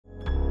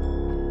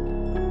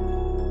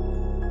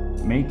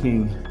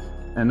making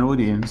an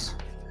audience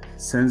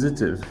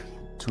sensitive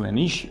to an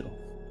issue.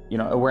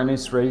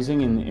 Awareness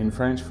raising in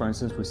French, for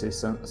instance, we say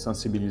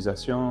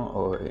sensibilisation,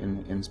 or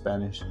in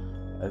Spanish,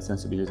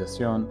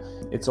 sensibilisation.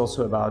 It's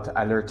also about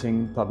alerting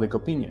public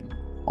opinion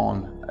on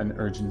an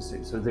urgency.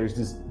 So there's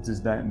this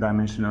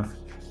dimension of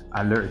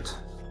alert.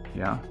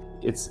 Yeah,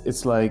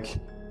 it's like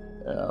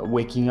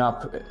waking up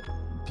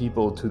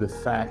people to the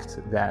fact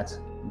that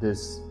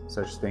this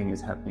such thing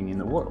is happening in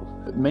the world.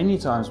 Many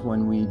times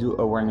when we do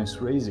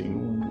awareness raising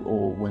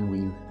or when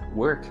we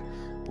work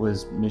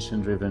with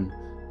mission-driven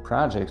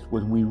projects,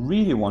 what we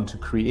really want to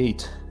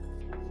create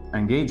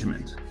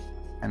engagement.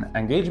 And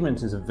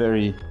engagement is a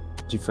very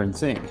different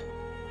thing,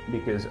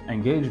 because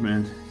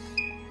engagement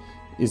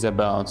is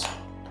about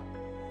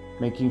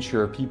making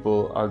sure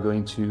people are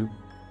going to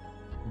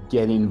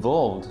get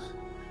involved.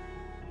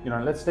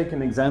 Let's take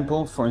an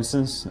example, for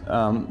instance,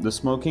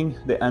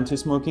 the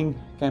anti-smoking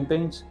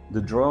campaigns,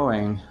 the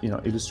drawing,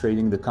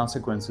 illustrating the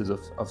consequences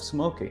of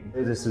smoking.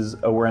 This is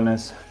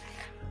awareness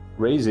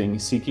raising,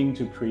 seeking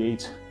to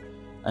create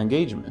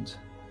engagement.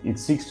 It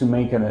seeks to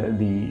make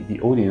the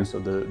audience, or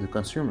the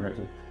consumer,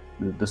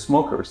 the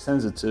smoker,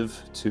 sensitive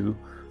to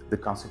the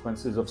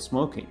consequences of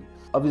smoking.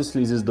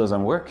 Obviously, this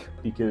doesn't work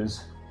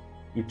because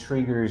it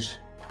triggers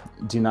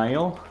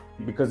denial,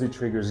 because it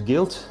triggers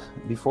guilt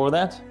before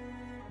that.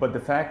 But the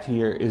fact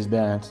here is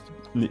that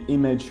the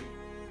image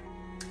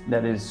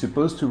that is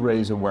supposed to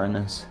raise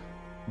awareness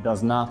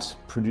does not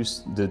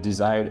produce the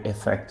desired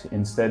effect.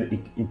 Instead,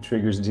 it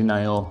triggers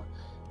denial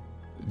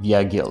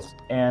via guilt.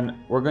 And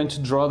we're going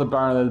to draw the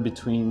parallel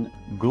between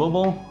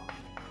global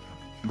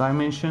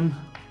dimension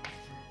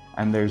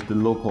and there's the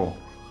local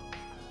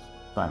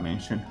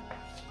dimension.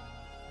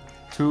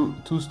 Two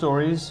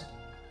stories,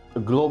 a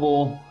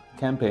global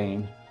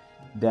campaign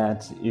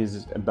that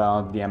is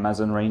about the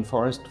Amazon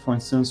rainforest, for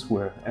instance,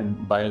 and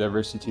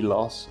biodiversity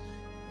loss.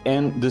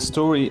 And the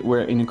story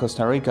where in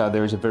Costa Rica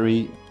there is a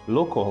very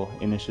local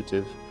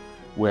initiative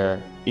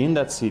where in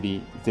that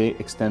city they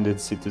extended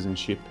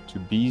citizenship to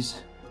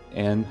bees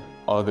and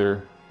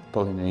other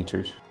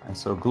pollinators. And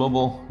so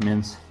global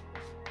means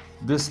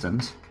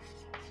distance.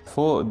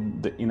 For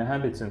the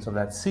inhabitants of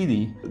that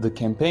city, the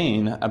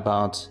campaign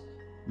about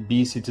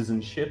bee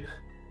citizenship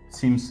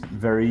seems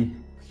very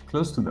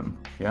close to them,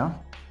 yeah?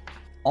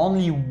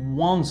 Only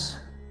once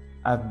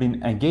I've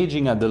been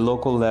engaging at the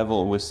local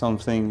level with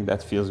something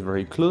that feels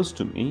very close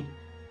to me,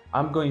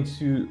 I'm going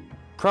to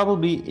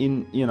probably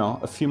in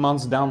a few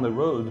months down the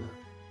road,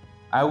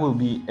 I will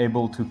be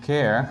able to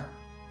care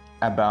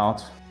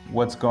about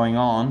what's going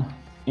on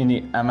in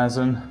the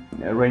Amazon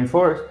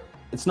rainforest.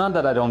 It's not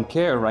that I don't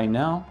care right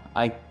now,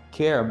 I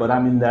care, but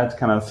I'm in that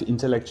kind of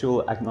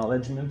intellectual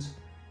acknowledgement,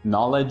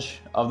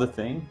 knowledge of the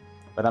thing,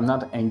 but I'm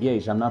not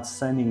engaged, I'm not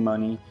sending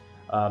money.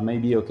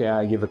 Maybe,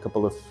 I give a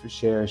couple of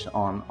shares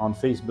on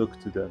Facebook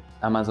to the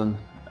Amazon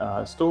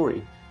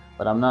story,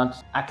 but I'm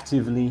not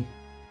actively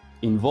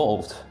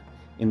involved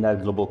in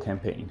that global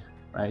campaign,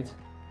 right?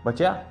 But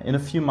yeah, in a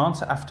few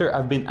months after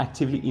I've been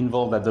actively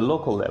involved at the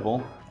local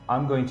level,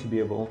 I'm going to be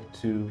able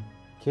to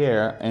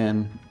care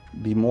and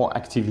be more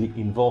actively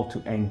involved, to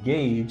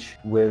engage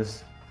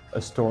with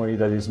a story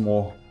that is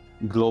more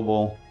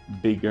global,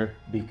 bigger,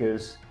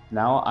 because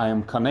now I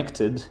am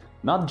connected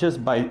not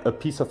just by a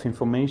piece of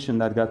information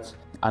that got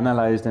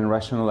analyzed and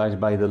rationalized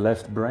by the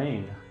left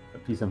brain, a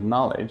piece of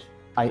knowledge.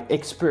 I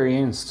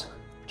experienced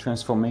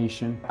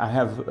transformation. I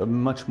have a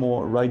much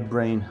more right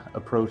brain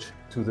approach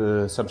to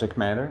the subject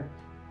matter,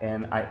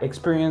 and I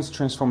experienced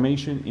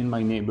transformation in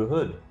my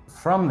neighborhood.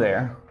 From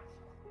there,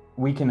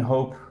 we can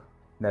hope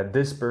that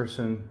this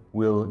person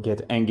will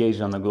get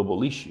engaged on a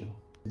global issue.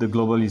 The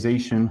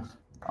globalization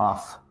of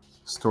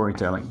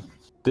storytelling.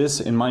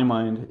 This, in my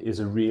mind, is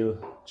a real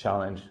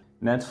challenge.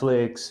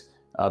 Netflix,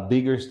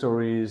 bigger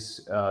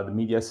stories, the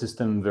media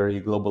system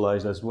very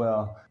globalized as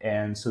well.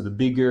 And so the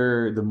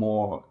bigger, the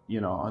more,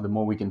 the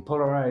more we can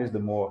polarize, the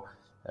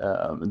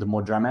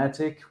more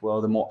dramatic,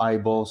 the more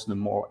eyeballs, the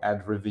more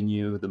ad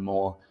revenue, the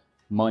more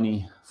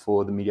money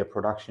for the media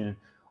production,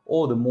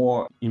 or the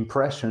more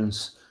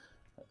impressions,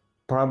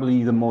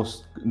 probably the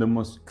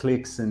most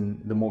clicks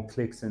and the more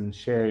clicks and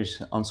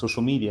shares on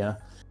social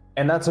media.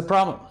 And that's a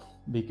problem,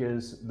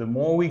 because the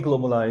more we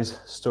globalize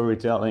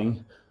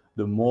storytelling,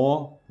 the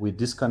more we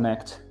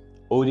disconnect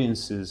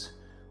audiences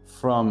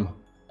from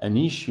an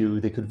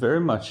issue they could very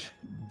much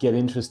get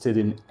interested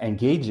in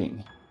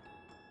engaging